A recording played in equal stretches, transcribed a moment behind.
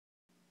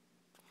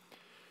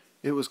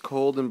It was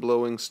cold and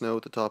blowing snow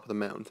at the top of the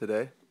mountain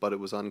today, but it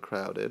was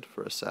uncrowded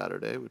for a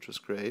Saturday, which was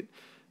great.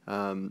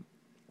 Um,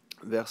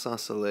 Versant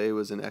Soleil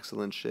was in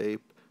excellent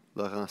shape.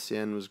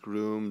 Laurentienne was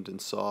groomed and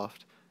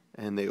soft,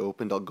 and they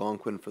opened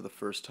Algonquin for the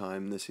first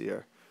time this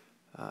year.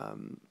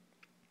 Um,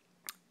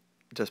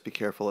 just be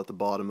careful at the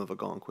bottom of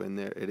Algonquin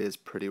there. It is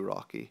pretty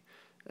rocky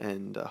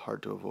and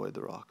hard to avoid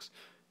the rocks.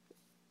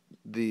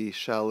 The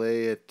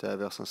chalet at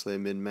Versant Soleil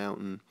Mid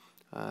Mountain,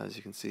 as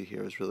you can see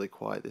here, is really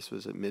quiet. This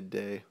was at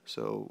midday,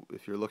 so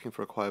if you're looking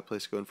for a quiet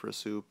place to go in for a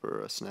soup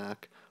or a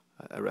snack,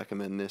 I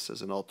recommend this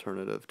as an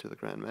alternative to the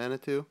Grand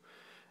Manitou.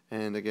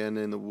 And again,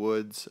 in the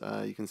woods,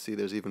 you can see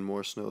there's even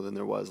more snow than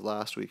there was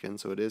last weekend,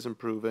 so it is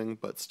improving,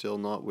 but still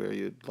not where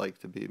you'd like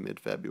to be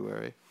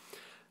mid-February.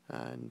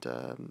 And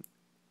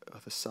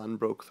the sun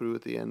broke through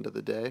at the end of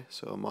the day,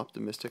 so I'm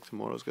optimistic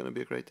tomorrow's going to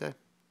be a great day.